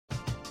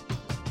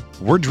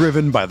We're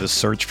driven by the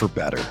search for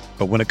better.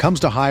 But when it comes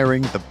to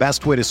hiring, the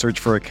best way to search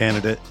for a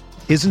candidate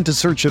isn't to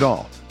search at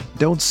all.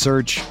 Don't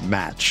search,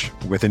 match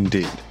with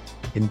Indeed.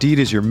 Indeed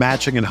is your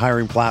matching and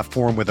hiring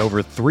platform with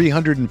over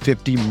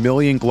 350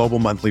 million global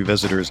monthly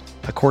visitors,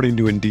 according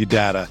to Indeed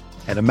data,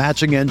 and a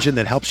matching engine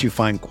that helps you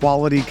find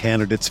quality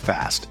candidates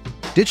fast.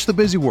 Ditch the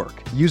busy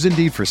work. Use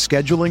Indeed for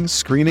scheduling,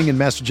 screening, and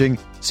messaging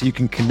so you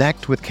can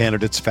connect with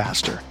candidates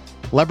faster.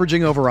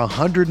 Leveraging over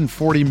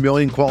 140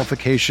 million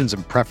qualifications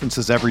and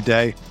preferences every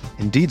day,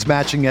 Indeed's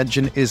matching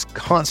engine is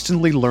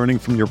constantly learning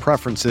from your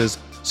preferences,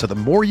 so the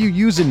more you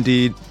use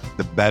Indeed,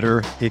 the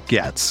better it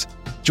gets.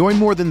 Join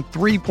more than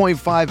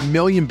 3.5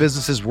 million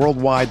businesses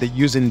worldwide that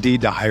use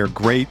Indeed to hire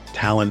great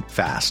talent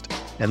fast.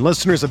 And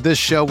listeners of this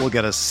show will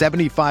get a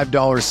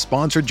 $75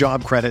 sponsored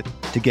job credit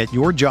to get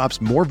your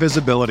jobs more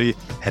visibility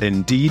at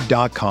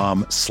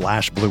Indeed.com/Blue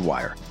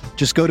Wire.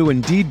 Just go to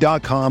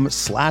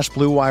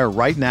Indeed.com/Blue Wire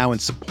right now and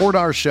support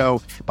our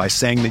show by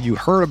saying that you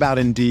heard about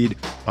Indeed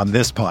on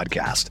this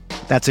podcast.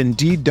 That's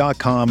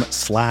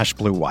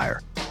Indeed.com/Blue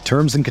Wire.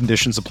 Terms and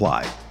conditions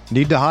apply.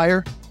 Need to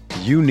hire?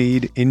 You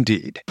need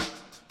Indeed.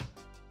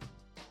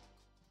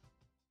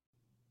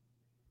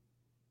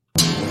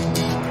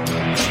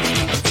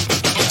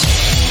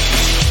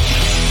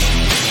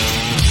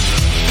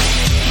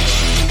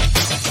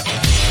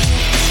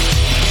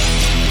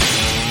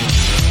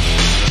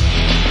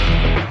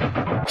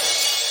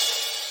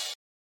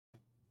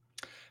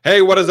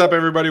 Hey, what is up,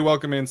 everybody?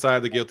 Welcome inside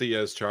the Guilty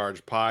as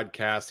Charged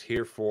podcast,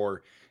 here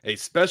for a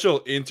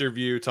special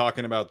interview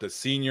talking about the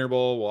Senior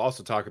Bowl. We'll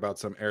also talk about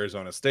some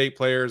Arizona State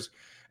players.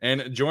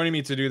 And joining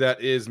me to do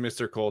that is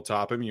Mr. Cole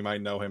Topham. You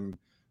might know him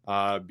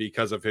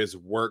because of his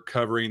work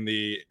covering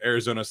the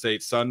Arizona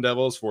State Sun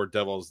Devils for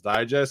Devil's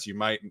Digest. You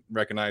might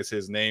recognize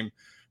his name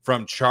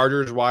from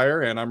Chargers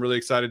Wire, and I'm really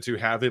excited to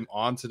have him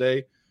on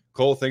today.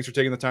 Cole, thanks for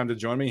taking the time to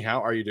join me.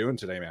 How are you doing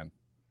today, man?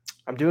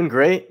 I'm doing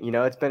great. You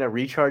know, it's been a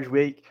recharge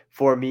week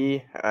for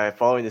me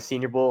following the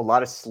Senior Bowl. A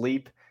lot of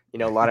sleep,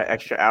 a lot of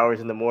extra hours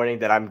in the morning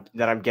that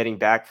I'm getting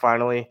back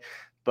finally.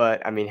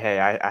 But I mean, hey,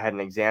 I had an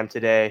exam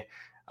today.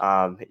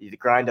 The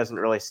grind doesn't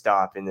really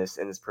stop in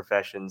this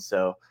profession.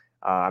 So,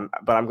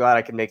 but I'm glad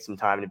I could make some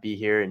time to be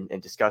here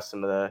and discuss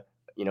some of the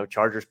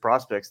Chargers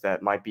prospects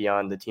that might be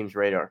on the team's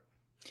radar.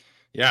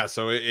 Yeah,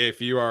 so if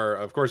you are,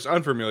 of course,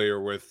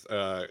 unfamiliar with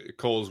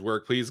Cole's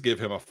work, please give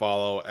him a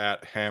follow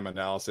at Ham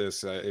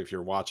Analysis. If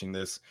you're watching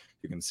this,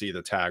 you can see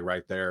the tag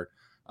right there.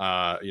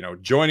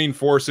 Joining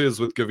forces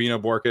with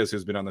Gavino Borges,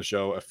 who's been on the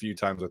show a few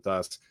times with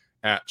us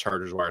at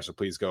Chargers Wire. So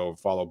please go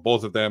follow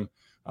both of them,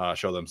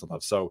 show them some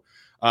love. So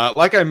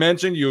like I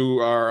mentioned, you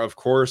are, of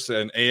course,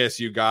 an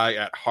ASU guy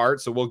at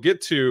heart. So we'll get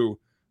to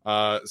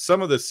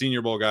some of the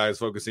Senior Bowl guys,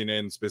 focusing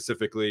in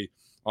specifically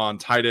on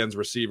tight ends,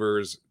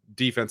 receivers,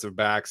 defensive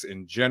backs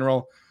in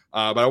general.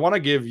 But I want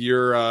to give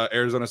your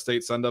Arizona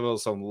State Sun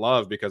Devils some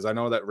love, because I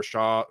know that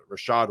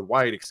Rachaad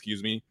White,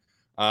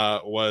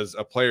 was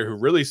a player who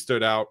really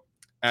stood out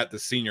at the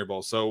Senior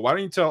Bowl. So why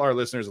don't you tell our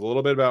listeners a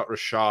little bit about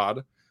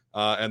Rachaad,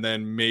 and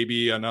then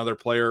maybe another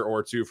player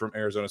or two from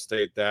Arizona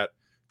State that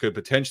could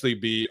potentially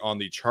be on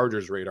the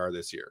Chargers radar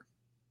this year?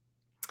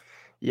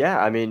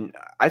 Yeah, I mean,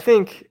 I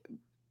think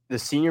the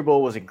Senior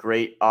Bowl was a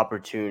great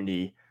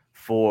opportunity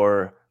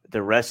for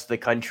the rest of the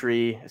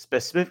country,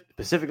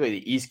 specifically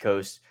the East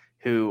Coast,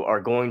 who are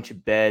going to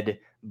bed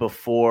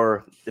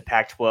before the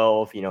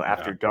Pac-12,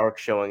 after dark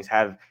showings,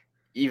 have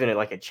even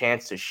like a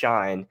chance to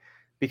shine,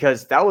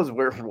 because that was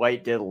where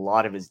White did a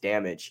lot of his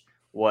damage,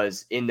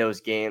 was in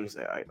those games,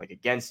 like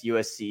against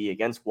USC,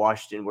 against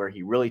Washington, where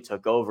he really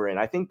took over. And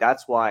I think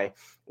that's why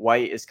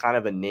White is kind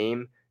of a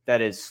name that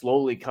is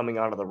slowly coming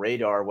onto the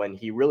radar, when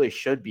he really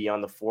should be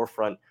on the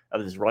forefront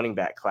of this running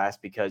back class,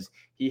 because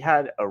he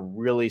had a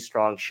really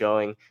strong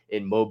showing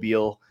in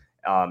Mobile.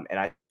 And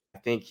I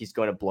think he's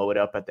going to blow it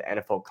up at the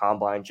NFL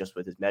Combine just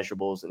with his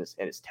measurables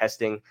and his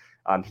testing.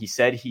 He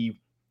said he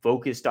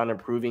focused on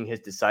improving his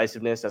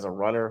decisiveness as a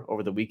runner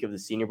over the week of the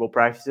Senior Bowl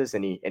practices,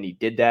 and he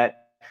did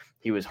that.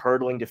 He was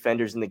hurdling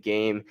defenders in the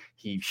game.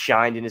 He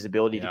shined in his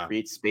ability to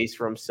create space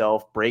for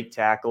himself, break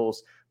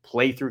tackles,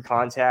 play through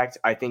contact.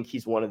 I think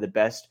he's one of the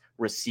best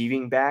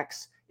receiving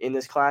backs in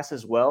this class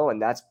as well,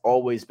 and that's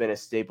always been a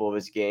staple of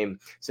his game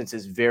since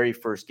his very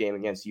first game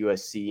against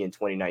USC in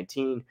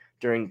 2019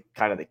 during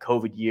kind of the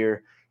COVID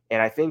year.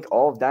 And I think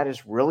all of that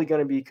is really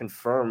going to be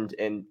confirmed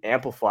and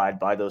amplified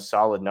by those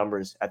solid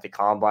numbers at the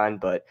Combine.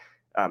 But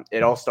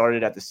it all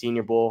started at the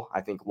Senior Bowl.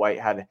 I think White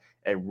had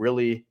a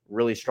really,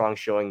 really strong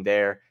showing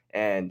there.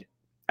 And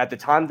at the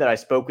time that I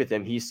spoke with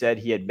him, he said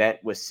he had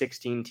met with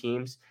 16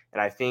 teams,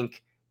 and I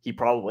think he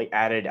probably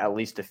added at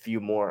least a few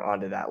more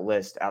onto that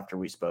list after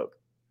we spoke.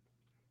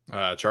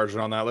 Chargers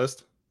on that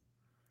list?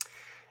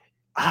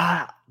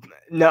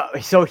 No,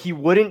 so he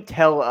wouldn't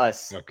tell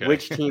us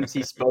which teams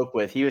he spoke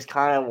with. He was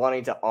kind of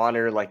wanting to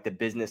honor like the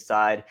business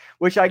side,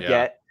 which I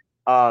get.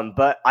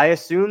 But I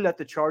assume that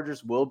the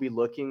Chargers will be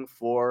looking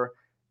for,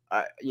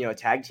 a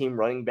tag team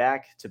running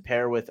back to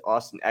pair with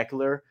Austin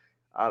Eckler.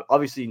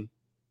 Obviously,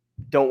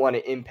 don't want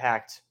to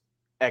impact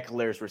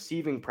Eckler's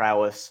receiving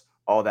prowess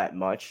all that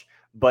much,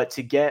 but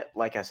to get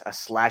like a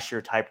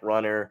slasher type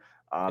runner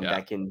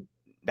that can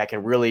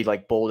really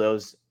like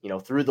bulldoze,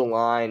 through the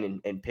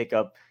line and pick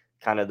up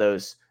kind of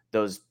those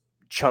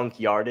chunk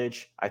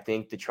yardage, I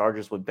think the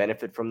Chargers would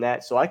benefit from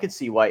that. So I could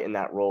see White in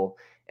that role,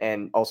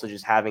 and also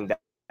just having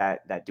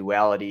that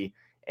duality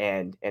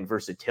and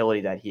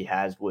versatility that he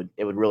has would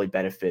really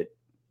benefit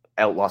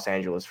out Los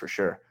Angeles for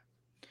sure.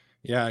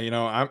 Yeah,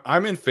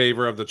 I'm in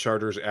favor of the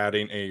Chargers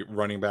adding a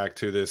running back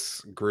to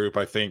this group.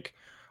 I think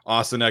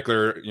Austin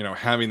Eckler,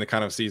 having the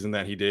kind of season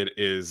that he did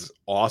is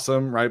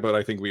awesome, right? But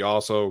I think we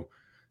also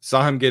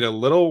saw him get a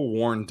little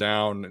worn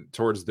down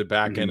towards the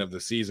back end of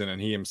the season,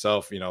 and he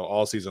himself,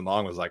 all season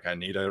long was like, I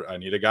need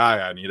a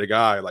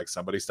guy, like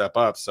somebody step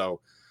up.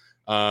 So,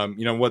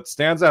 what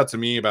stands out to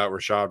me about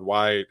Rachaad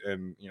White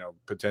and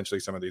potentially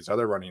some of these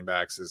other running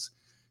backs is,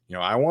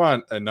 I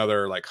want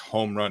another like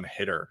home run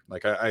hitter.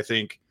 Like I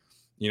think.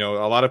 A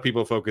lot of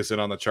people focus in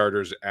on the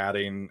Chargers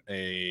adding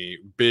a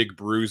big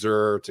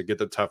bruiser to get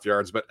the tough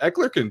yards, but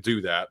Eckler can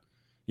do that.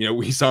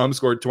 We saw him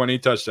score 20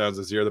 touchdowns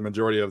this year. The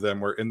majority of them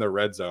were in the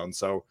red zone.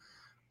 So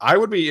I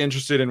would be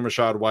interested in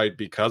Rachaad White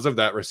because of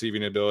that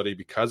receiving ability,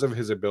 because of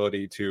his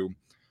ability to,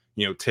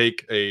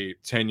 take a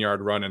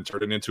 10-yard run and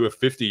turn it into a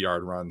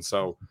 50-yard run.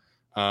 So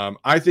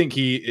I think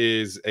he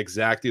is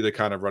exactly the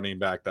kind of running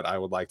back that I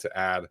would like to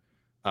add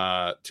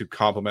to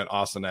complement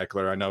Austin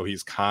Eckler. I know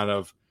he's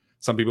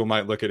some people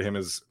might look at him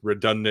as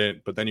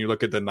redundant, but then you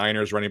look at the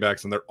Niners running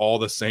backs and they're all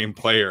the same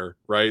player,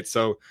 right?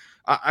 So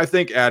I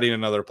think adding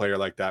another player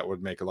like that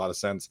would make a lot of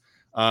sense.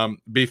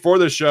 Before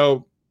the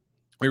show,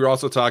 we were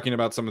also talking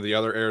about some of the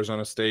other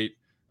Arizona State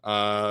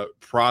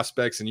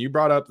prospects, and you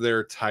brought up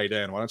their tight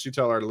end. Why don't you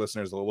tell our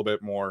listeners a little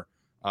bit more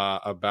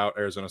about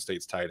Arizona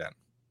State's tight end?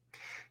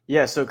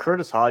 Yeah, so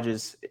Curtis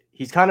Hodges,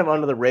 he's kind of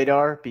under the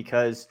radar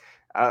because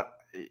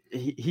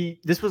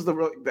this was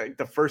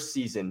the first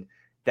season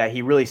that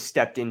he really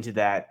stepped into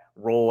that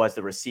role as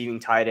the receiving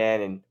tight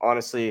end. And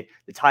honestly,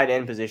 the tight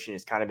end position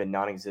has kind of been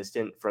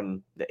non-existent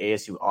from the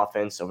ASU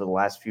offense over the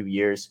last few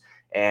years.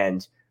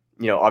 And,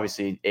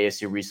 obviously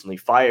ASU recently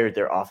fired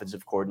their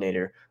offensive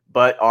coordinator,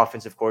 but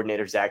offensive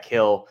coordinator Zach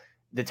Hill,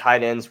 the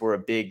tight ends were a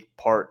big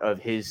part of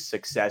his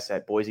success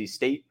at Boise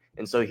State.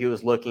 And so he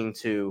was looking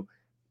to,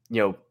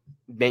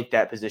 make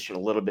that position a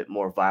little bit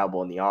more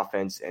viable in the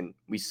offense. And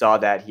we saw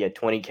that he had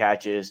 20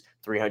 catches,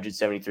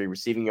 373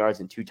 receiving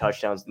yards, and 2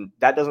 touchdowns. And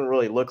that doesn't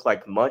really look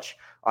like much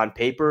on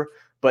paper,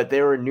 but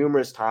there were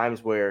numerous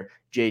times where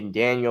Jaden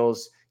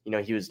Daniels,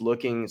 he was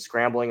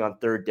scrambling on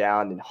third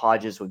down, and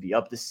Hodges would be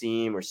up the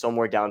seam or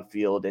somewhere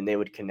downfield, and they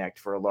would connect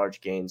for a large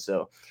gain.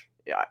 So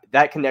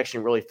that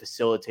connection really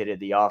facilitated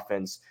the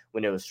offense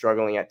when it was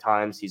struggling at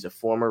times. He's a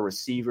former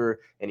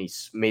receiver, and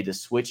he's made the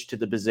switch to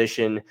the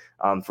position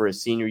for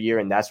his senior year,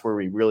 and that's where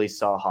we really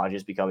saw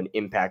Hodges become an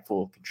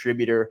impactful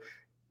contributor.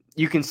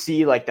 You can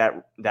see like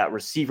that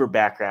receiver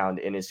background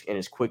in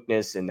his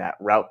quickness and that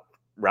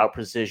route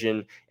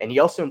precision, and he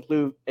also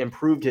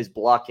improved his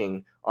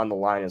blocking on the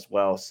line as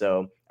well.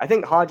 So I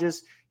think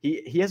Hodges,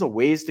 he has a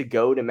ways to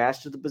go to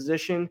master the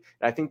position. And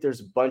I think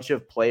there's a bunch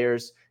of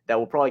players that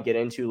we'll probably get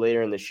into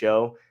later in the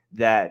show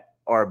that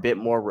are a bit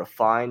more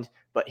refined,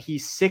 but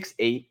he's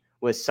 6'8"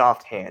 with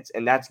soft hands,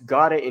 and that's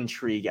got to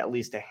intrigue at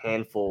least a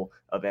handful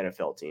of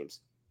NFL teams.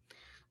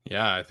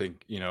 Yeah, I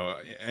think,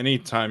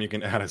 anytime you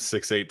can add a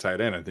 6'8" tight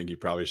end, I think you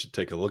probably should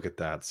take a look at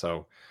that.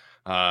 So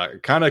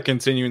kind of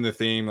continuing the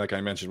theme, like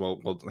I mentioned,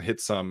 we'll hit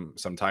some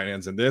tight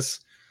ends in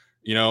this.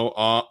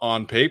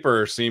 On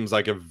paper seems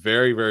like a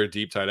very, very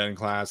deep tight end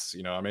class.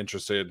 I'm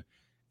interested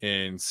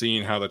in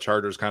seeing how the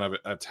Chargers kind of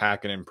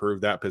attack and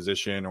improve that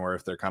position, or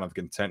if they're kind of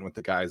content with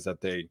the guys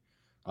that the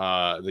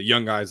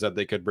young guys that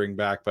they could bring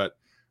back. But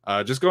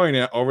just going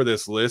over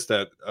this list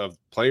of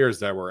players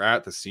that were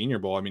at the Senior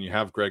Bowl, I mean, you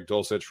have Greg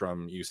Dulcich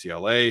from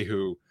UCLA,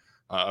 who,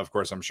 of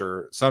course, I'm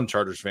sure some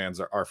Chargers fans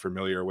are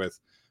familiar with.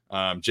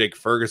 Jake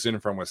Ferguson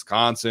from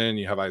Wisconsin.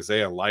 You have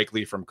Isaiah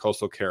Likely from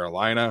Coastal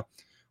Carolina.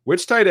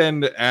 Which tight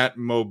end at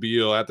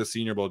Mobile at the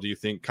Senior Bowl do you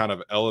think kind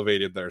of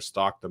elevated their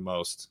stock the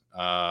most?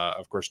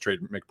 Of course, Trey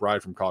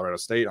McBride from Colorado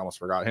State. Almost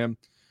forgot him.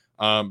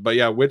 But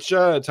yeah, which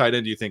tight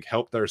end do you think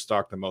helped their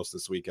stock the most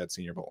this week at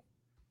Senior Bowl?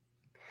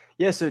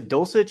 Yeah, so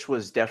Dulcich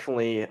was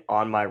definitely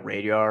on my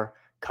radar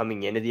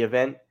coming into the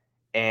event.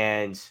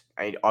 And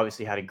I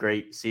obviously had a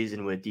great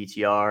season with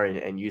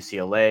DTR and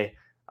UCLA.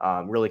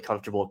 Really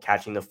comfortable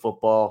catching the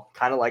football,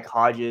 kind of like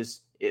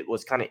Hodges. It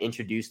was kind of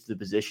introduced to the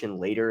position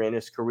later in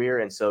his career,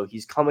 and so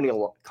he's coming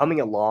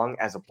along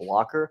as a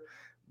blocker,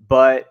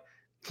 but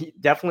he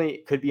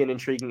definitely could be an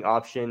intriguing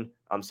option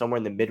somewhere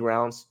in the mid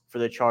rounds for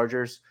the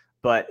Chargers.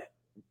 But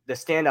the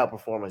standout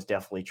performer is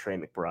definitely Trey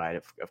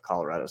McBride of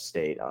Colorado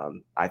State.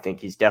 I think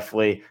he's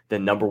definitely the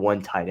number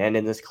one tight end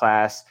in this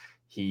class.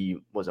 He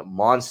was a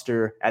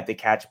monster at the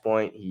catch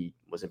point. He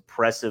was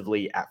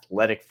impressively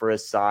athletic for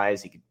his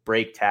size. He could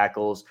break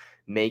tackles,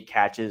 make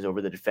catches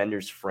over the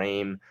defender's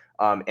frame.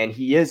 And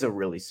he is a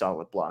really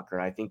solid blocker.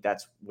 And I think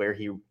that's where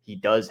he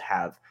does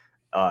have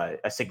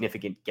a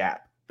significant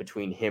gap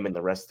between him and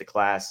the rest of the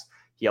class.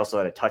 he also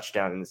had a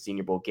touchdown in the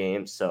Senior Bowl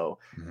game. So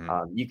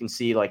you can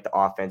see like the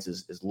offense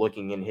is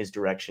looking in his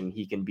direction.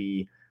 He can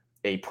be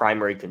a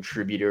primary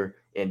contributor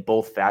in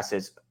both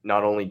facets,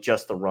 not only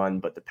just the run,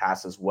 but the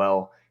pass as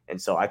well. And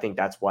so I think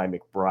that's why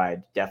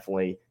McBride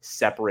definitely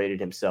separated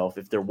himself,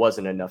 if there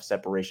wasn't enough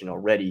separation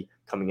already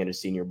coming into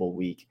Senior Bowl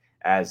week,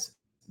 as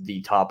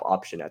the top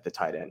option at the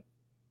tight end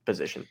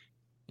position.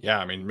 Yeah,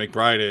 I mean,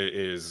 McBride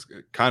is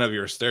kind of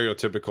your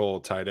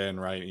stereotypical tight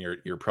end, right?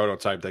 Your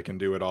prototype that can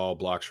do it all,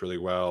 blocks really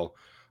well.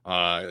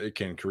 It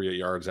can create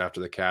yards after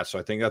the catch. So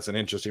I think that's an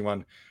interesting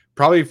one.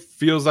 Probably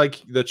feels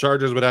like the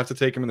Chargers would have to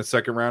take him in the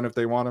second round if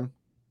they want him.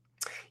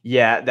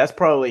 Yeah, that's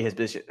probably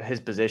his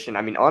position.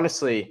 I mean,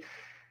 honestly,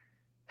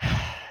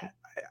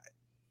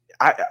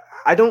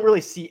 I don't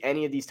really see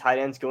any of these tight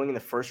ends going in the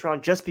first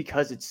round just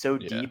because it's so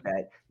deep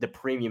at the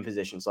premium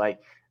positions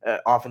like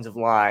offensive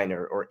line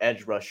or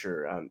edge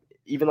rusher.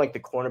 Even like the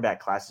cornerback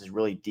class is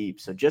really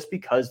deep. So just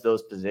because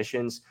those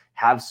positions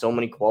have so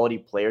many quality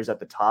players at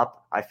the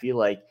top, I feel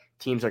like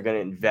teams are going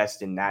to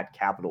invest in that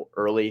capital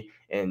early,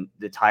 and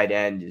the tight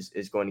end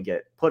is going to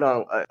get put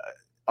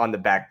on the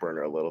back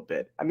burner a little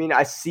bit. I mean,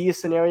 I see a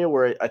scenario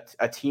where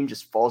a team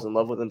just falls in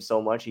love with him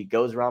so much he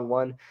goes round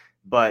one,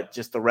 but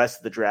just the rest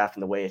of the draft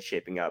and the way it's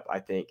shaping up, I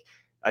think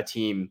a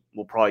team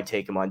will probably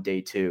take him on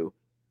day 2,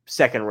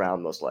 second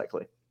round most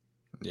likely.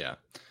 Yeah,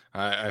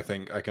 I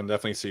think I can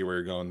definitely see where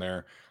you're going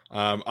there.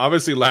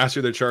 Obviously, last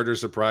year the Chargers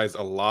surprised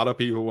a lot of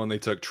people when they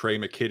took Trey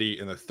McKitty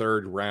in the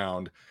 3rd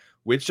round.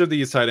 Which of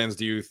these tight ends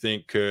do you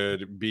think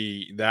could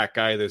be that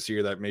guy this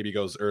year that maybe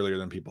goes earlier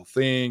than people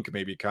think,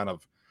 maybe kind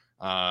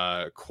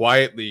of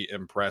quietly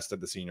impressed at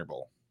the Senior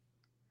Bowl?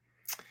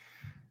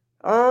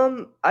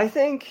 I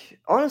think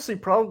honestly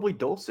probably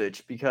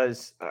Dulcich,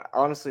 because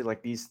honestly,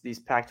 like these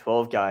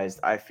Pac-12 guys,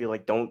 I feel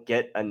like don't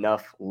get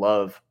enough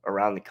love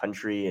around the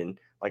country, and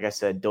like I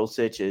said,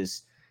 Dulcich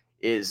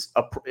is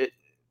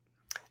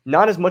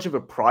not as much of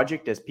a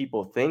project as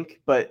people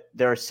think, but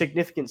there are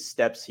significant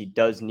steps he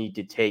does need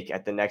to take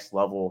at the next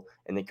level,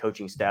 and the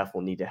coaching staff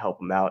will need to help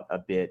him out a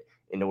bit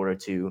in order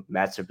to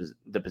match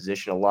the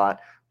position a lot.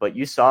 But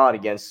you saw it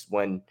against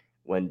when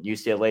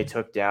UCLA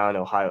took down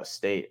Ohio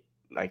State.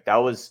 Like that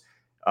was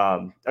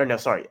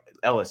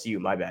LSU,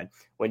 my bad.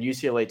 When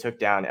UCLA took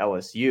down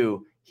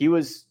LSU, he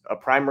was a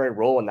primary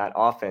role in that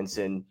offense,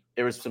 and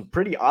there was some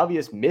pretty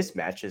obvious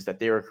mismatches that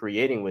they were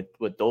creating with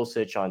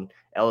Dulcich on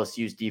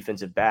LSU's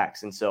defensive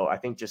backs. And so I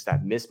think just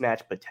that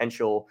mismatch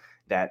potential,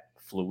 that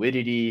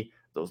fluidity,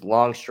 those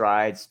long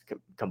strides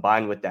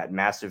combined with that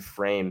massive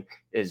frame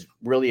is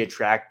really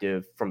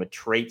attractive from a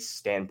traits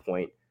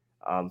standpoint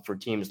for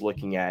teams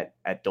looking at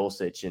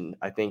Dulcich. And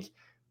I think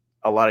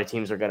a lot of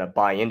teams are going to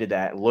buy into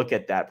that, look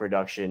at that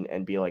production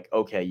and be like,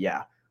 okay,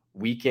 yeah,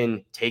 we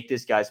can take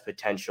this guy's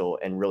potential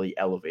and really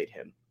elevate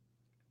him.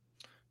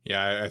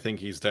 Yeah, I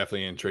think he's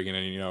definitely intriguing.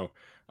 And,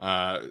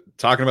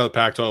 talking about the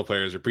Pac-12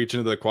 players, you're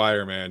preaching to the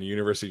choir, man.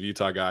 University of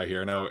Utah guy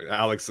here. I know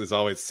Alex is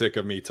always sick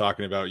of me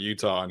talking about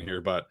Utah on here,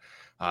 but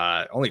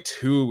only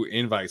 2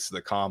 invites to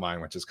the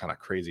combine, which is kind of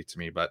crazy to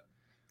me. But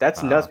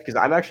that's nuts because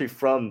I'm actually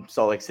from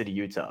Salt Lake City,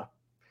 Utah.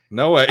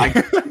 No way.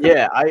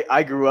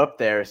 I grew up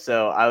there,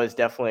 so I was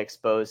definitely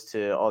exposed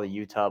to all the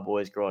Utah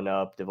boys growing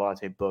up.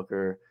 Devontae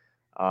Booker.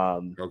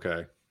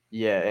 Okay.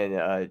 Yeah,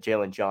 and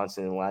Jalen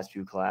Johnson in the last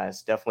few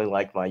class. Definitely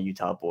like my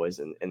Utah boys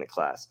in the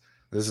class.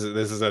 This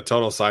is a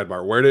total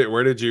sidebar.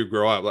 Where did you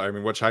grow up? I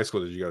mean, which high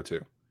school did you go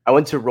to? I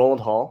went to Roland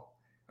Hall,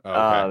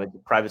 okay.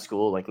 Private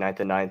school, like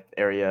 9th and 9th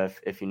area,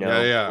 if you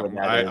know.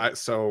 Yeah.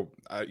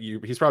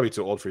 He's probably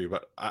too old for you,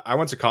 but I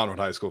went to Cottonwood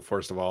High School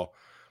first of all,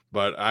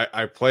 but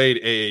I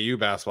played AAU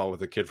basketball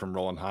with a kid from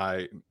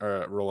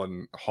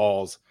Roland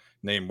Halls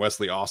named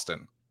Wesley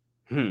Austin.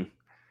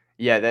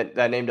 Yeah,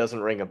 that name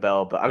doesn't ring a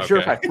bell, but I'm sure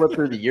if I flip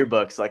through the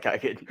yearbooks, like I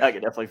could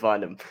definitely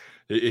find him.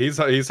 He's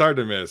hard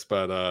to miss,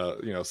 but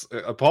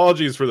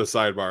apologies for the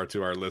sidebar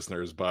to our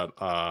listeners, but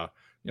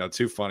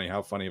too funny.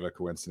 How funny of a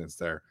coincidence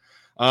there.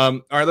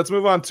 All right, let's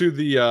move on to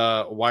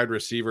the wide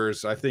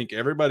receivers. I think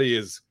everybody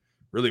is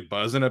really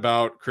buzzing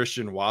about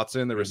Christian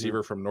Watson, the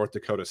receiver from North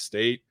Dakota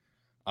State.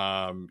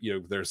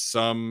 There's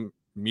some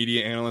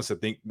media analysts that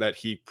think that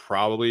he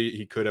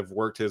could have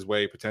worked his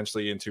way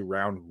potentially into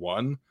round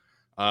 1.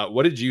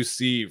 What did you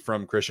see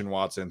from Christian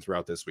Watson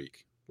throughout this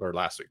week, or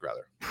last week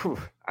rather?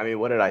 I mean,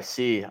 what did I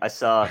see? I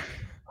saw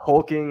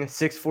hulking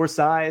 6'4"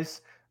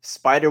 size,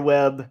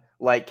 spiderweb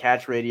like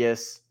catch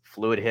radius,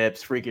 fluid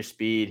hips, freakish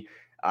speed,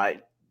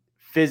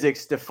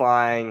 physics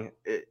defying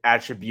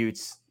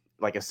attributes.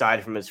 Like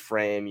aside from his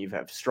frame, you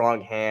have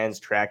strong hands,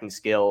 tracking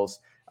skills,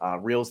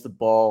 reels the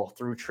ball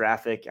through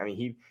traffic. I mean,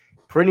 he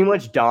pretty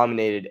much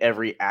dominated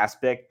every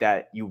aspect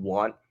that you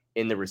want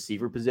in the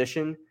receiver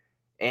position,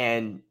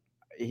 and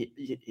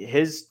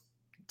his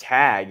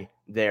tag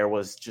there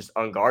was just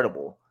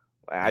unguardable.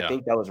 I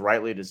think that was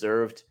rightly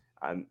deserved.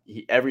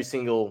 Every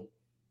single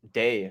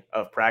day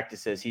of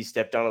practices, he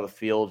stepped onto the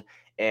field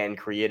and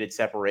created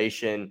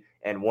separation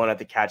and won at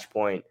the catch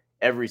point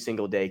every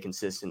single day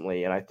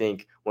consistently. And I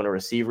think when a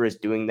receiver is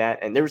doing that,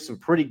 and there were some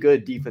pretty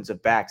good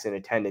defensive backs in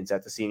attendance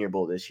at the Senior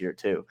Bowl this year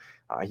too.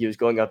 He was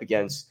going up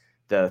against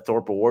the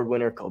Thorpe Award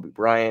winner, Kobe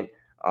Bryant.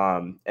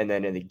 And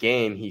then in the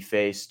game, he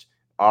faced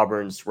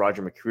Auburn's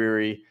Roger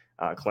McCreary,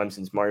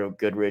 Clemson's Mario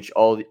Goodrich,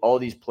 all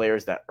these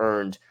players that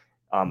earned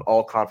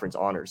all conference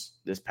honors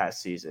this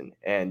past season.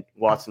 And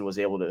Watson was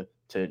able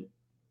to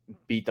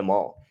beat them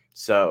all.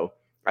 So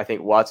I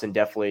think Watson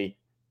definitely,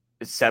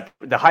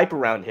 the hype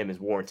around him is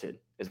warranted,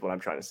 is what I'm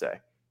trying to say.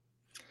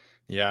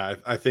 Yeah,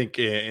 I think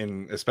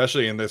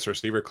especially in this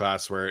receiver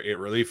class where it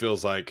really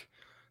feels like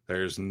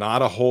there's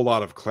not a whole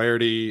lot of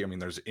clarity. I mean,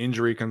 there's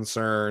injury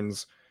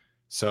concerns.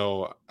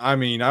 So, I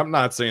mean, I'm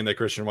not saying that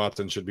Christian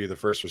Watson should be the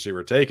first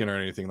receiver taken or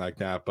anything like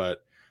that,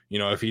 but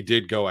if he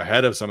did go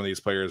ahead of some of these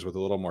players with a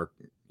little more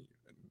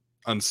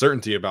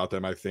uncertainty about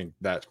them, I think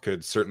that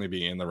could certainly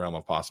be in the realm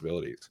of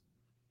possibilities.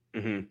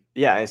 Mm-hmm.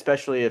 Yeah,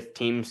 especially if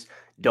teams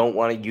don't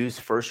want to use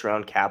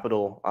first-round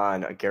capital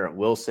on a Garrett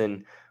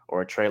Wilson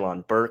or a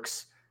Treylon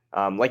Burks.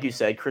 Like you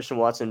said, Christian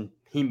Watson,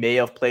 he may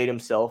have played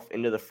himself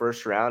into the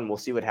first round. We'll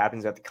see what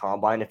happens at the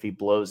combine if he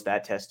blows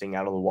that testing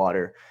out of the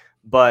water.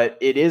 But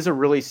it is a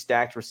really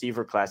stacked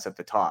receiver class at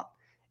the top.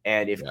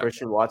 And if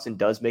Christian Watson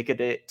does make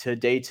it to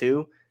day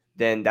 2,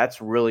 then that's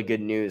really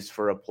good news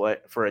for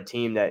a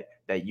team that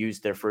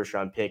used their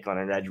first-round pick on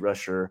an edge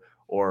rusher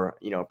or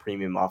a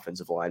premium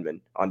offensive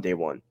lineman on day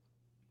 1.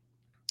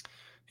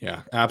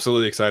 Yeah,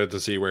 absolutely excited to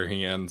see where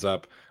he ends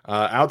up.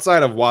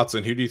 Outside of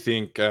Watson, who do you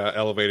think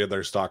elevated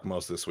their stock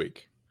most this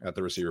week at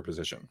the receiver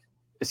position?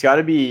 It's got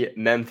to be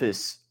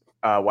Memphis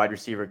wide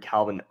receiver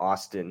Calvin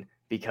Austin,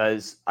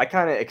 because I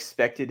kind of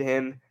expected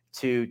him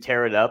to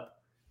tear it up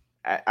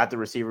at the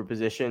receiver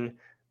position,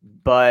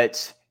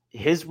 but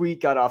his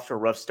week got off to a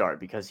rough start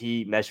because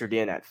he measured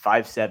in at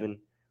 5'7",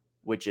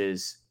 which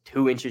is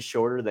 2 inches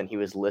shorter than he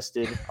was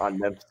listed on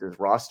Memphis'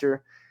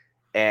 roster.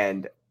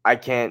 And I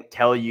can't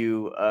tell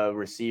you a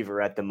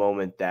receiver at the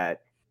moment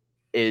that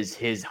is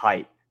his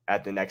height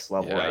at the next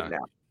level right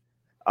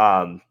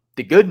now.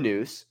 The good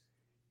news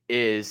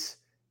is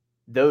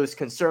those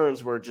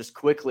concerns were just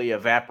quickly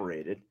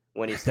evaporated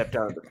when he stepped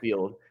out of the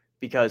field,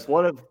 because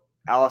one of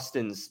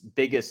Austin's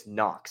biggest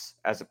knocks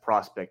as a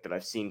prospect that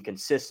I've seen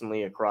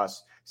consistently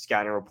across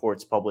scouting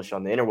reports published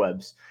on the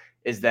interwebs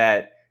is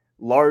that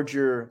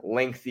larger,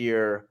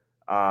 lengthier,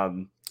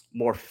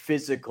 more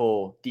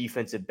physical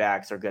defensive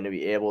backs are going to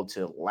be able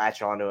to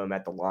latch onto him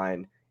at the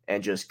line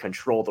and just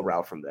control the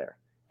route from there.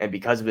 And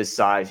because of his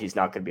size, he's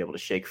not going to be able to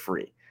shake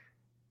free.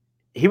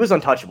 He was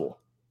untouchable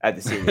at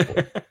the Senior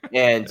Bowl.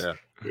 And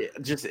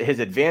just his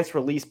advanced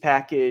release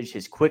package,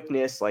 his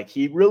quickness, like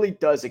he really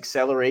does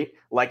accelerate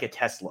like a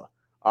Tesla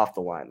off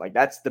the line. Like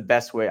that's the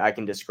best way I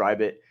can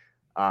describe it.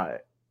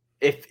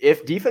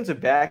 If defensive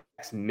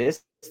backs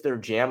missed their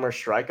jam or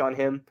strike on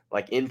him,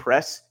 like in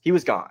press, he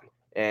was gone.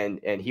 And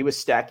he was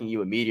stacking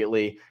you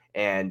immediately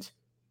and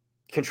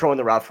controlling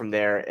the route from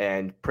there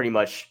and pretty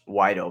much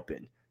wide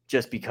open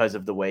just because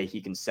of the way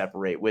he can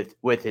separate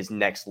with his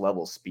next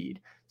level speed.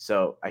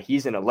 So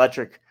he's an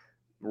electric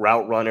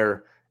route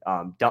runner,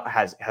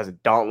 has a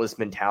dauntless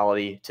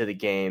mentality to the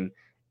game.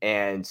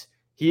 And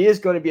he is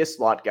going to be a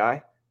slot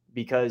guy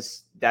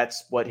because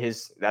that's what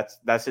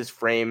that's his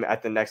frame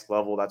at the next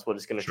level. That's what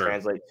it's going to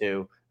translate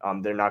to.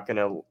 They're not going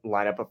to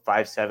line up a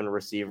 5'7"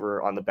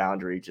 receiver on the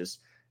boundary just,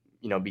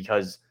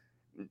 because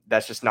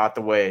that's just not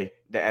the way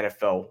the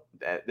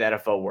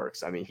NFL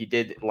works. I mean, he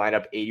did line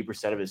up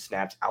 80% of his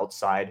snaps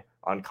outside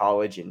on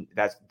college, and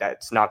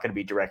that's not going to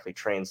be directly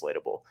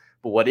translatable.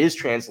 But what is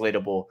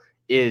translatable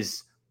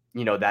is,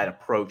 that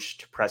approach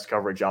to press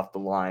coverage off the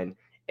line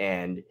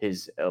and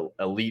his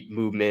elite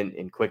movement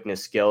and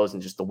quickness skills,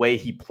 and just the way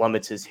he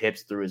plummets his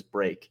hips through his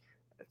breaks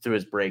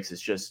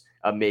is just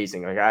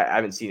amazing. Like I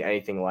haven't seen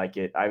anything like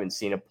it. I haven't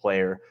seen a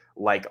player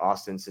like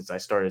Austin since I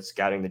started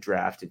scouting the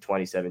draft in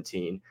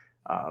 2017.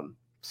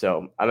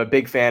 So I'm a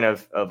big fan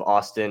of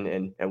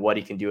Austin and what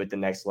he can do at the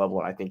next level.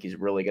 And I think he's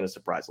really going to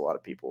surprise a lot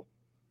of people.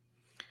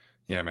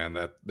 Yeah, man,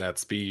 that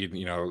speed,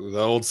 the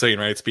old saying,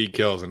 right? Speed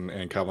kills,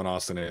 and Calvin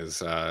Austin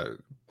is,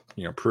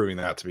 proving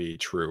that to be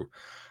true.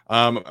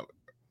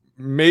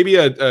 Maybe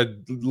a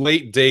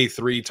late day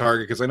 3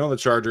 target, because I know the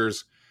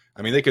Chargers,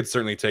 I mean, they could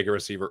certainly take a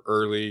receiver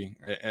early,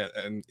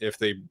 and if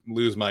they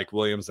lose Mike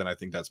Williams, then I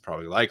think that's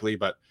probably likely.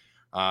 But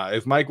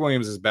if Mike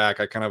Williams is back,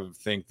 I kind of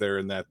think they're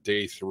in that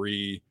day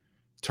 3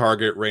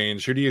 target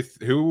range.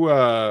 Who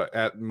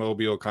at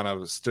Mobile kind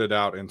of stood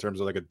out in terms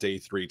of like a day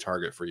 3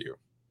 target for you?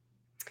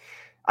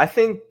 I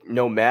think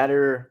no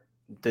matter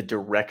the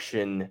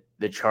direction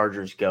the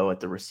Chargers go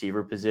at the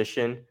receiver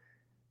position,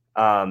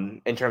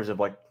 in terms of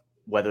like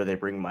whether they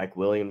bring Mike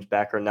Williams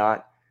back or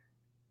not,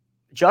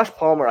 Josh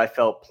Palmer, I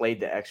felt, played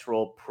the X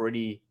role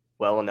pretty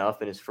well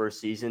enough in his first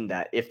season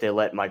that if they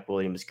let Mike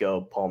Williams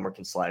go, Palmer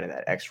can slide in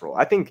that X role.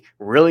 I think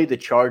really the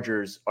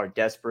Chargers are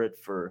desperate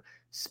for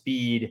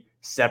speed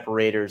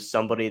separators,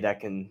 somebody that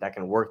can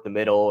work the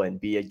middle and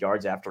be a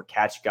yards after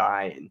catch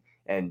guy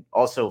and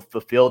also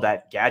fulfill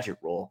that gadget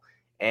role.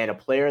 And a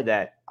player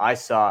that I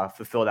saw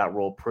fulfill that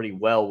role pretty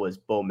well was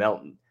Bo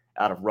Melton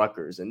out of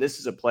Rutgers. And this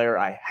is a player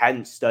I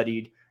hadn't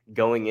studied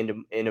going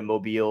into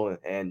Mobile,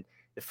 and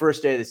the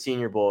first day of the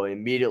Senior Bowl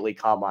immediately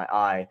caught my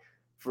eye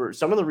for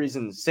some of the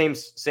reasons,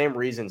 same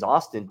reasons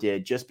Austin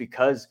did, just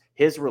because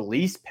his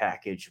release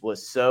package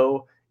was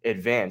so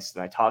advanced.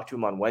 And I talked to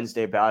him on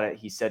Wednesday about it.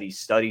 He said he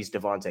studies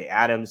Devontae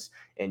Adams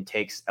and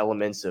takes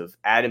elements of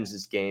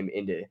Adams's game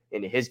into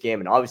his game.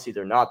 And obviously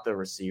they're not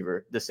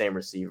the same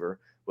receiver,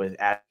 with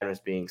Adams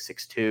being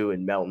 6'2"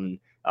 and Melton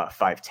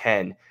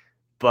 5'10".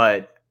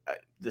 But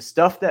the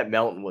stuff that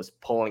Melton was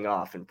pulling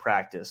off in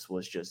practice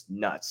was just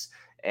nuts.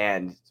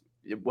 And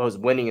it was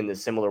winning in the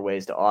similar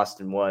ways to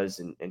Austin was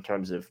in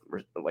terms of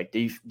like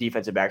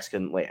defensive backs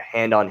couldn't lay a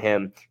hand on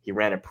him. He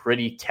ran a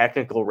pretty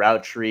technical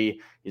route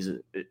tree. He's a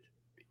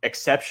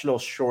exceptional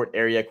short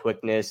area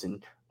quickness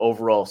and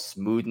overall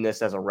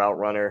smoothness as a route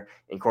runner,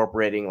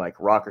 incorporating like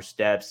rocker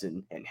steps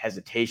and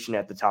hesitation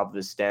at the top of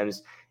his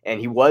stems. And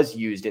he was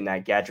used in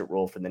that gadget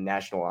role for the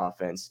national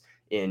offense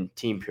in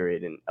team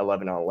period and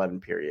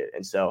 11-on-11 period.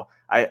 And so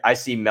I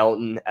see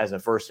Melton as a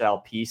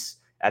versatile piece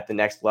at the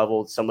next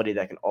level, somebody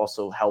that can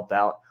also help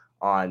out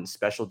on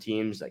special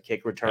teams, like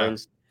kick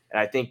returns. Yeah.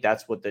 And I think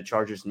that's what the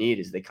Chargers need,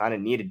 is they kind of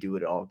need a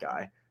do-it-all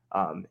guy.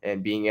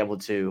 And being able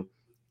to,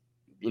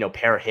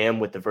 pair him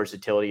with the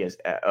versatility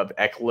of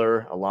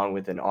Eckler, along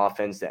with an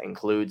offense that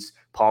includes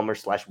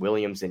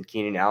Palmer/Williams and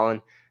Keenan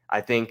Allen.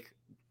 I think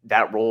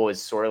that role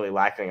is sorely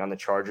lacking on the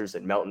Chargers,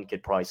 and Melton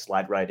could probably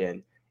slide right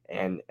in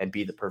and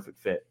be the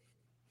perfect fit.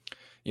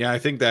 Yeah, I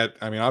think that,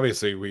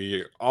 obviously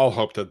we all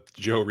hope that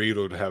Joe Reed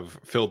would have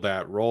filled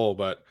that role,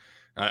 but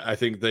I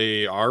think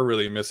they are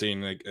really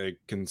missing a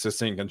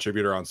consistent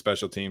contributor on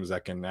special teams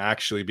that can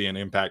actually be an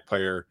impact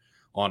player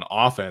on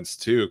offense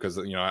too. Because,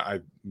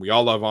 we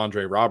all love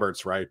Andre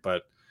Roberts, right?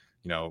 But,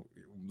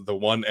 the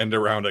one end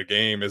around a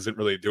game isn't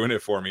really doing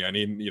it for me. I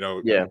need,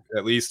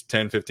 at least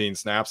 10, 15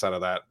 snaps out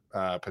of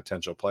that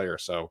potential player.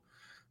 So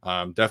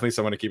definitely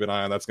someone to keep an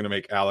eye on. That's going to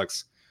make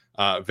Alex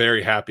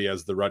very happy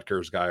as the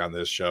Rutgers guy on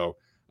this show.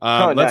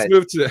 Let's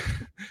move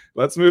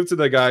to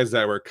the guys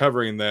that were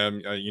covering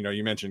them.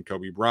 You mentioned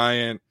Kobe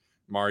Bryant,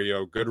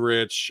 Mario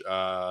Goodrich,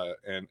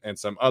 and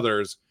some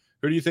others.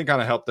 Who do you think kind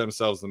of helped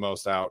themselves the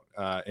most out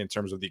in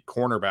terms of the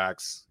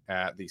cornerbacks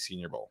at the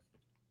Senior Bowl?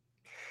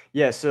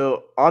 Yeah,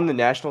 so on the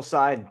national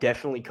side,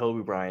 definitely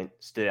Kobe Bryant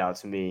stood out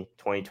to me.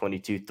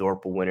 2022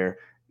 Thorpe winner,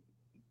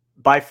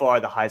 by far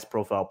the highest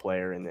profile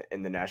player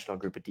in the national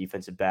group of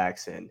defensive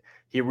backs. And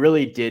he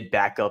really did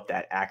back up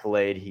that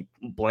accolade. He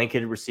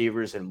blanketed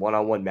receivers in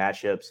one-on-one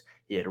matchups.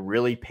 He had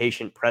really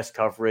patient press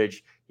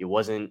coverage. He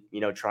wasn't,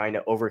 trying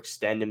to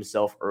overextend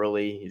himself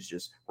early. He was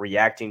just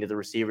reacting to the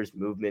receivers'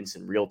 movements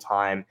in real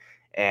time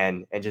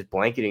and just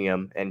blanketing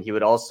him. And he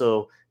would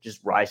also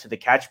just rise to the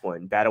catch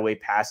point, bat away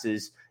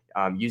passes,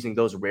 using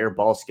those rare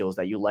ball skills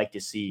that you like to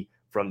see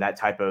from that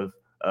type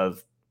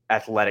of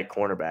athletic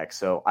cornerback.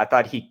 So I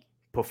thought he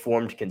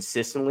performed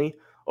consistently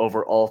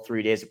over all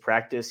 3 days of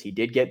practice. He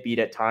did get beat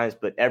at times,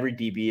 but every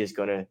DB is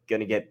gonna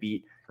get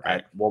beat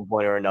at one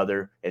point or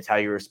another. It's how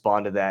you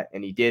respond to that.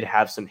 And he did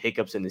have some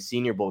hiccups in the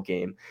Senior Bowl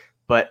game,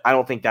 but I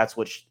don't think that's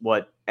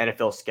what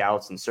NFL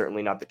scouts, and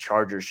certainly not the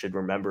Chargers, should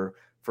remember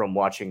from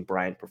watching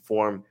Bryant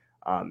perform.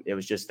 It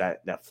was just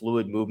that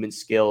fluid movement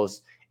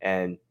skills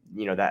and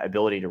that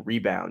ability to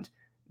rebound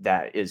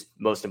that is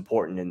most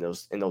important in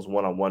those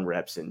one-on-one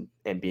reps and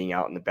being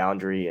out in the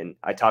boundary. And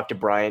I talked to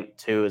Bryant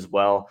too as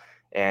well,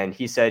 and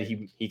he said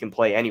he can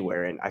play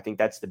anywhere. And I think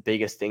that's the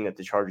biggest thing that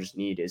the Chargers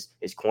need is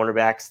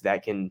cornerbacks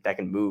that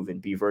can move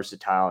and be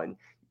versatile. And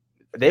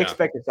they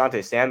expect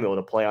Asante Samuel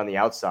to play on the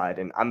outside,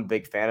 and I'm a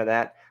big fan of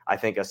that. I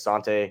think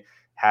Asante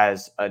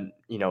has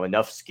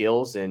enough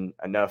skills and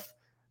enough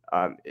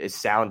is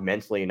sound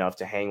mentally enough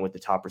to hang with the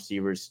top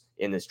receivers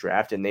in this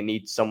draft, and they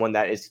need someone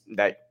that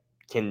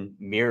can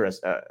mirror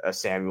a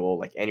Samuel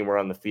like anywhere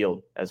on the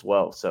field as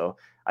well. So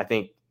I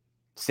think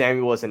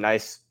Samuel is a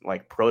nice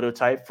like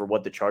prototype for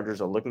what the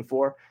Chargers are looking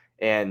for,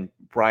 and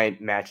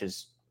Bryant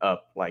matches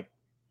up like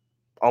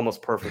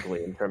almost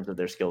perfectly in terms of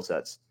their skill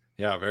sets.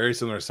 Yeah, very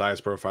similar size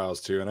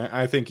profiles too. And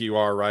I think you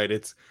are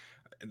right.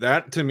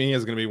 That to me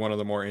is going to be one of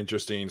the more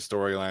interesting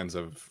storylines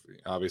of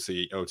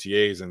obviously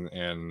OTAs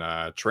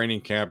and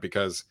training camp,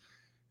 because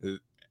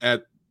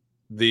at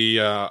the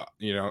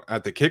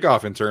at the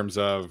kickoff in terms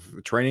of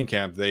training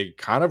camp, they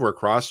kind of were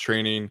cross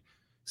training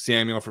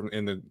Samuel from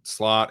in the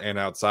slot and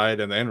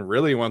outside, and then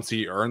really once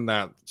he earned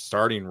that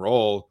starting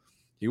role,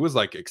 he was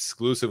like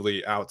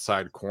exclusively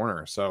outside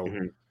corner. So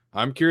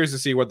I'm curious to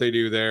see what they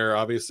do there.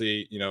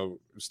 Obviously,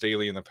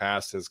 Staley in the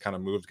past has kind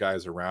of moved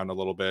guys around a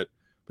little bit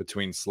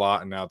between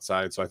slot and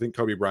outside, so I think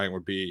Kobe Bryant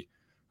would be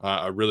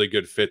a really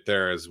good fit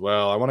there as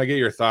well. I want to get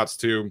your thoughts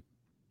too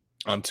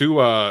on two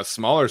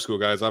smaller school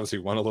guys, obviously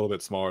one a little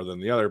bit smaller than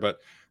the other, but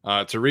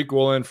Tariq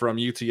Woolen from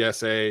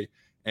UTSA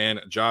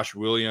and Josh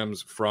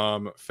Williams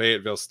from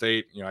Fayetteville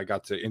State. I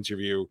got to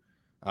interview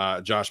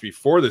Josh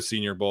before the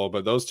Senior Bowl,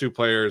 but those two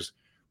players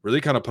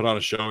really kind of put on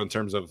a show in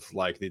terms of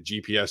like the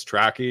GPS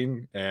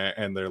tracking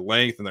and their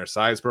length and their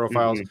size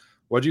profiles.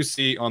 What'd you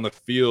see on the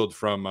field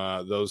from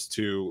those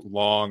two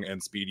long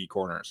and speedy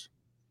corners?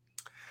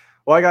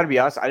 Well, I got to be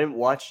honest, I didn't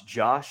watch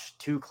Josh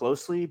too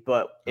closely,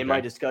 but in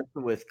my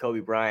discussion with Kobe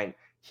Bryant,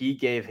 he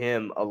gave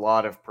him a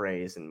lot of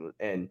praise,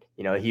 and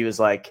he was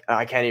like,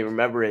 I can't even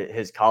remember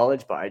his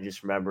college, but I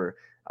just remember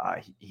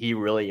he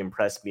really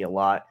impressed me a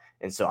lot.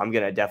 And so I'm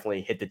gonna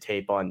definitely hit the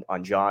tape on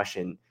Josh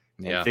and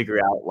figure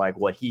out like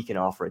what he can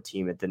offer a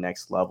team at the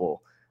next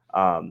level.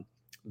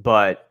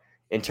 But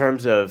in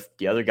terms of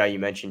the other guy you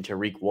mentioned,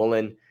 Tariq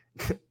Woolen,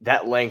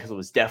 that length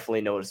was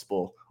definitely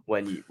noticeable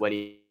when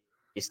he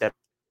stepped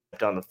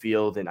on the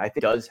field, and I think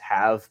he does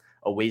have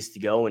a ways to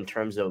go in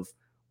terms of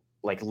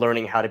like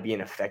learning how to be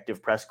an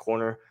effective press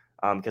corner.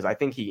 Because I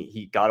think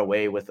he got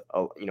away with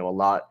a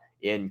lot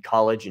in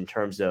college in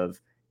terms of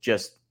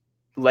just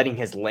letting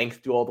his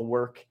length do all the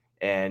work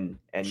and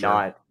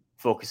not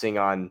focusing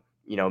on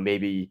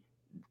maybe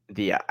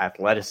the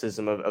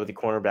athleticism of the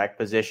cornerback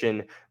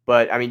position.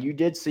 But I mean, you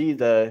did see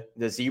the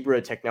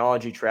Zebra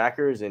technology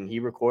trackers, and he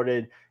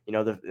recorded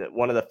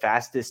one of the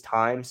fastest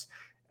times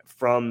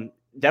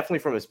definitely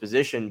from his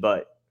position,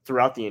 but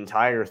throughout the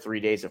entire 3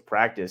 days of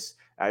practice.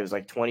 I was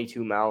like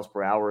 22 miles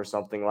per hour or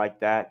something like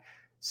that.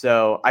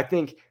 So I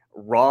think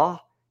raw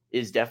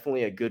is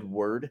definitely a good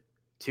word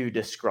to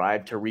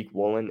describe Tariq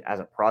Woolen as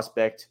a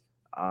prospect.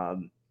 A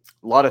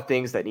lot of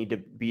things that need to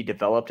be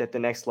developed at the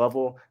next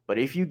level. But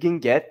if you can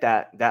get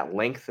that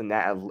length and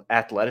that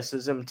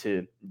athleticism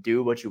to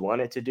do what you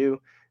want it to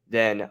do,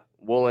 then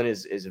Woolen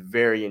is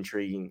very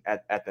intriguing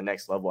at the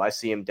next level. I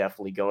see him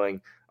definitely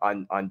going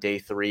on day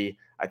 3.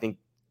 I think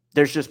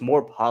there's just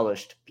more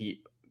polished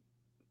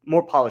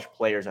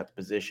players at the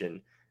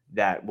position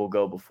that will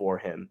go before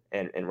him,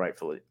 and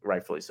rightfully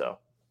so.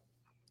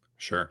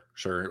 Sure.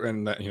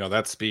 And that,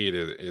 that speed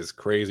is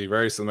crazy.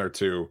 Very similar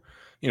to,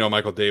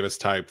 Michael Davis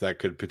type that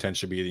could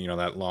potentially be,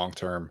 that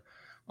long-term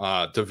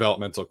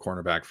developmental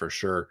cornerback for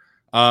sure.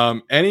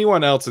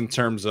 Anyone else in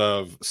terms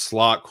of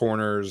slot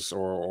corners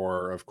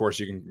or of course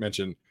you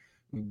can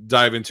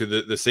dive into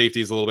the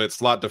safeties a little bit,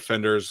 slot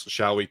defenders,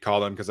 shall we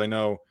call them? Because I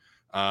know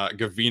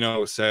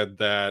Gavino said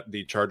that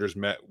the Chargers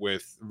met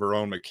with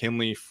Verone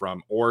McKinley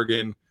from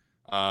Oregon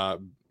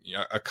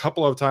a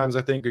couple of times,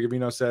 I think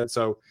Gavino said.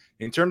 So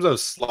in terms of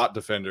slot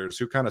defenders,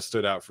 who kind of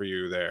stood out for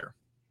you there?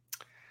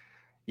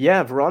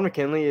 Yeah, Verone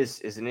McKinley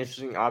is an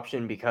interesting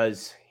option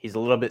because he's a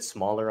little bit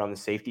smaller on the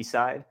safety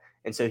side,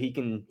 and so he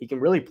can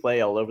really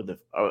play all over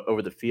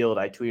the field.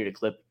 I tweeted a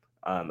clip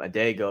a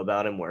day ago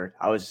about him where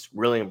I was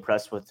really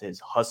impressed with his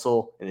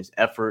hustle and his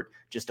effort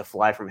just to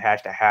fly from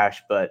hash to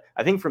hash. But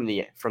I think from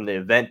the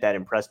event that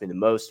impressed me the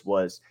most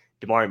was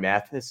Damari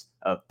Mathis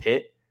of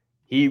Pitt.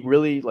 He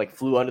really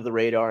flew under the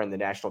radar in the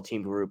national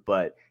team group,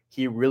 but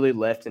he really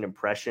left an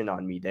impression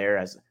on me there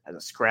as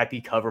a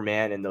scrappy cover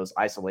man in those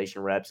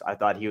isolation reps. I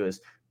thought he was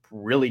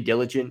really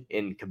diligent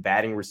in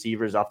combating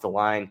receivers off the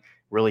line,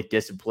 really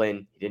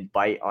disciplined. He didn't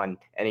bite on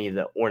any of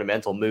the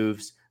ornamental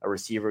moves a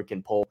receiver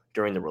can pull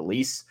during the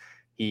release.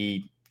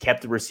 He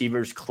kept the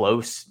receivers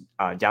close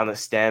down the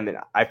stem, and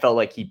I felt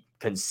like he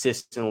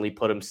consistently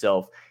put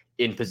himself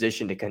in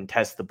position to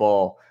contest the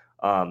ball,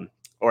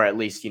 or at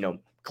least,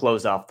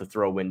 close off the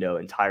throw window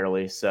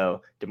entirely.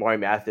 So Damari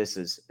Mathis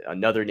is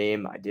another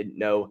name I didn't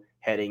know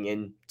heading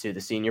into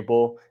the Senior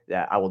Bowl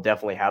that I will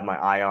definitely have my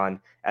eye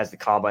on as the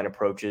combine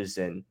approaches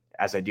and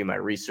as I do my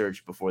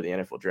research before the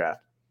NFL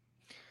draft.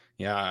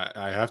 Yeah,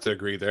 I have to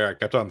agree there. I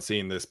kept on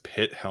seeing this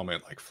Pitt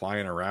helmet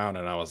flying around,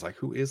 and I was like,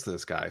 who is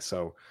this guy?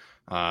 So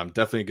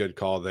definitely a good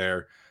call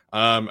there.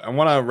 I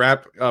want to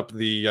wrap up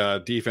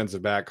the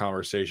defensive back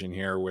conversation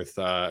here with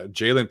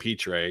Jalen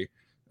Petrie.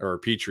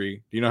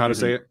 Do you know how to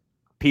say it?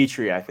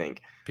 Petrie, I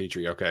think.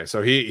 Petrie. Okay.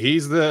 So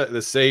he's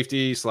the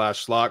safety /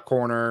 slot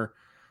corner.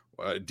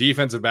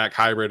 Defensive back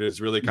hybrid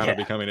is really kind of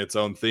becoming its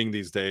own thing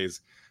these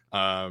days.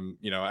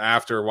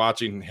 After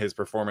watching his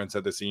performance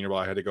at the Senior Bowl,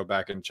 I had to go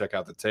back and check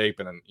out the tape.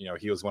 And,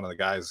 he was one of the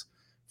guys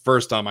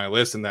first on my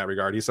list in that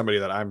regard. He's somebody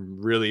that I'm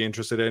really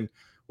interested in.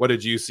 What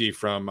did you see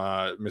from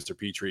Mr.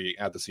 Petrie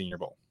at the Senior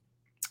Bowl?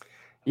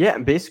 Yeah,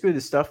 basically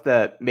the stuff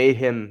that made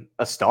him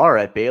a star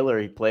at Baylor.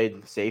 He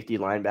played safety,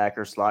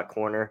 linebacker, slot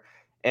corner.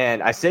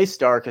 And I say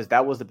star because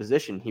that was the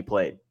position he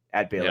played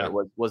at Baylor,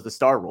 was the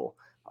star role.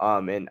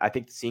 And I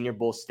think the Senior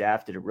Bowl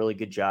staff did a really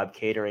good job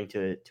catering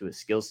to his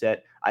skill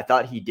set. I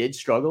thought he did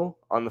struggle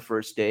on the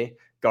first day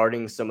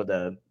guarding some of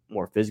the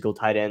more physical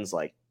tight ends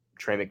like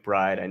Trey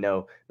McBride. I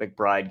know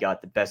McBride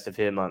got the best of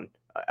him on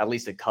at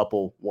least a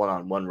couple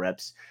one-on-one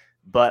reps.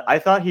 But I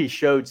thought he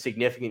showed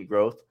significant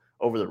growth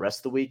over the rest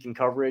of the week in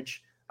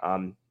coverage.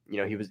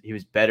 He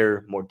was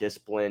better, more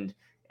disciplined,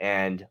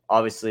 and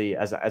obviously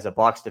as a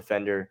box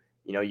defender,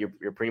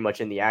 you're pretty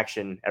much in the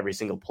action every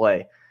single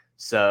play.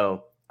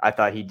 So I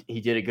thought he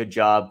did a good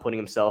job putting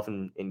himself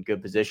in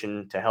good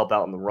position to help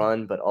out in the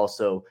run, but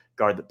also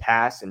guard the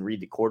pass and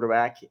read the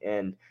quarterback.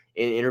 And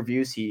in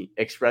interviews, he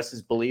expressed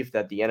his belief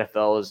that the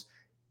NFL is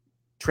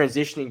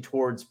transitioning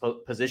towards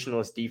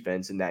positionless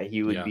defense and that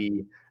he would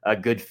be a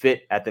good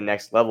fit at the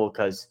next level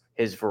because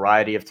his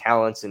variety of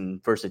talents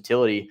and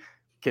versatility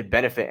could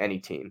benefit any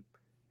team.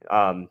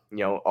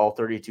 All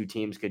 32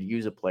 teams could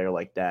use a player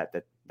like that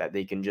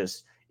they can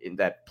just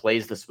that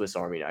plays the Swiss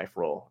Army knife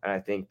role. And I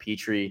think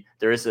Petrie,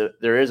 there is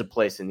a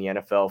place in the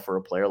NFL for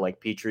a player like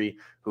Petrie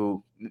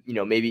who,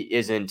 maybe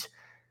isn't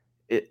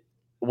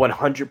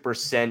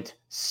 100%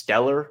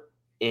 stellar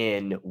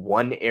in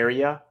one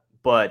area,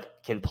 but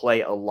can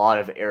play a lot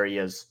of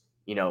areas,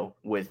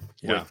 with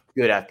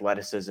good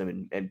athleticism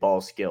and ball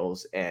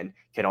skills, and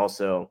can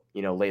also,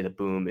 lay the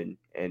boom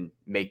and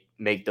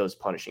make those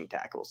punishing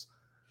tackles.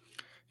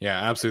 Yeah,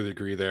 absolutely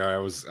agree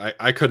there.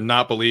 I could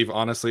not believe,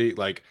 honestly,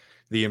 like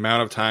the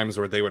amount of times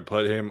where they would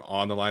put him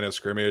on the line of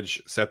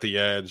scrimmage, set the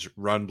edge,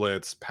 run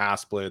blitz,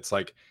 pass blitz.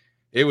 Like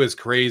it was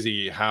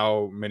crazy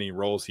how many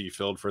roles he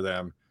filled for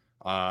them.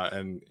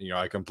 And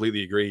I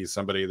completely agree. He's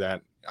somebody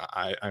that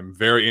I'm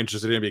very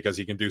interested in because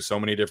he can do so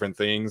many different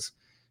things.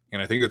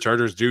 And I think the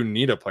Chargers do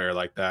need a player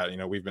like that.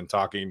 We've been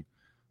talking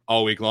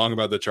all week long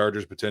about the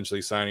Chargers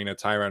potentially signing a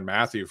Tyrann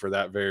Mathieu for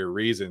that very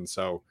reason.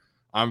 So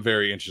I'm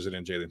very interested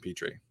in Jalen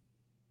Petrie.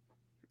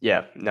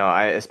 Yeah, no,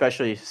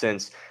 especially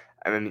since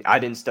I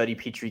didn't study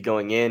Petrie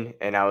going in,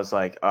 and I was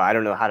like, I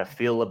don't know how to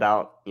feel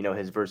about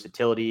his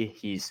versatility.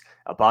 He's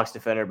a box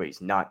defender, but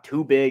he's not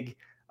too big.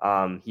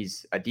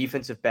 He's a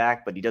defensive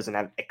back, but he doesn't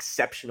have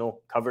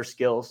exceptional cover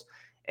skills.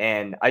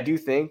 And I do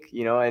think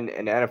an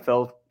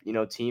NFL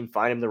team,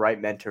 find him the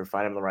right mentor,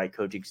 find him the right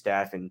coaching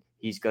staff, and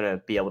he's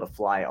gonna be able to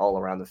fly all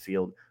around the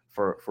field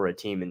for a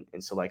team in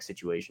select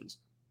situations.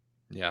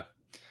 Yeah.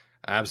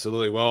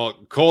 Absolutely.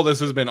 Well, Cole,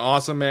 this has been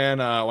awesome, man.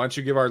 Why don't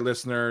you give our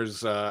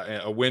listeners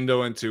a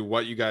window into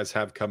what you guys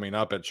have coming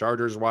up at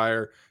Chargers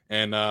Wire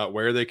and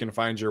where they can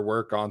find your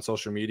work on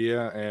social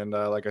media and,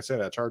 like I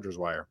said, at Chargers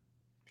Wire.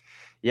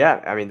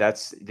 Yeah, I mean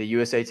that's the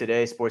USA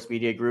Today Sports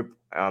Media Group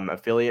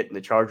affiliate, the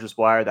Chargers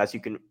Wire. That's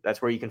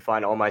where you can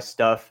find all my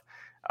stuff.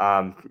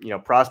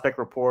 Prospect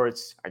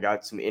reports. I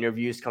got some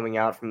interviews coming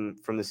out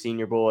from the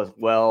Senior Bowl as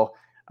well.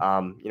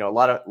 A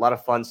lot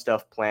of fun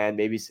stuff planned.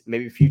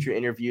 Maybe future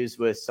interviews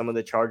with some of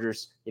the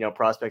Chargers,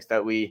 prospects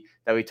that we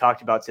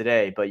talked about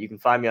today. But you can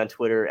find me on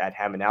Twitter at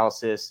Ham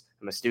Analysis.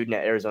 I'm a student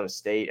at Arizona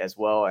State as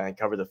well, and I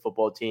cover the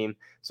football team.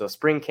 So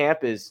spring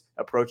camp is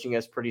approaching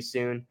us pretty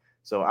soon.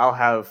 So I'll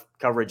have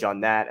coverage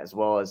on that as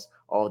well as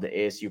all of the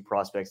ASU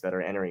prospects that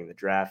are entering the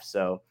draft.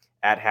 So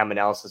at Ham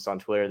Analysis on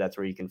Twitter, that's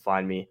where you can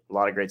find me. A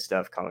lot of great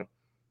stuff coming.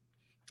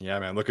 Yeah,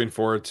 man. Looking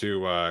forward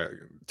to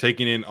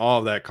taking in all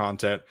of that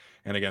content.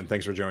 And again,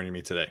 thanks for joining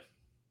me today.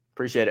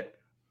 Appreciate it.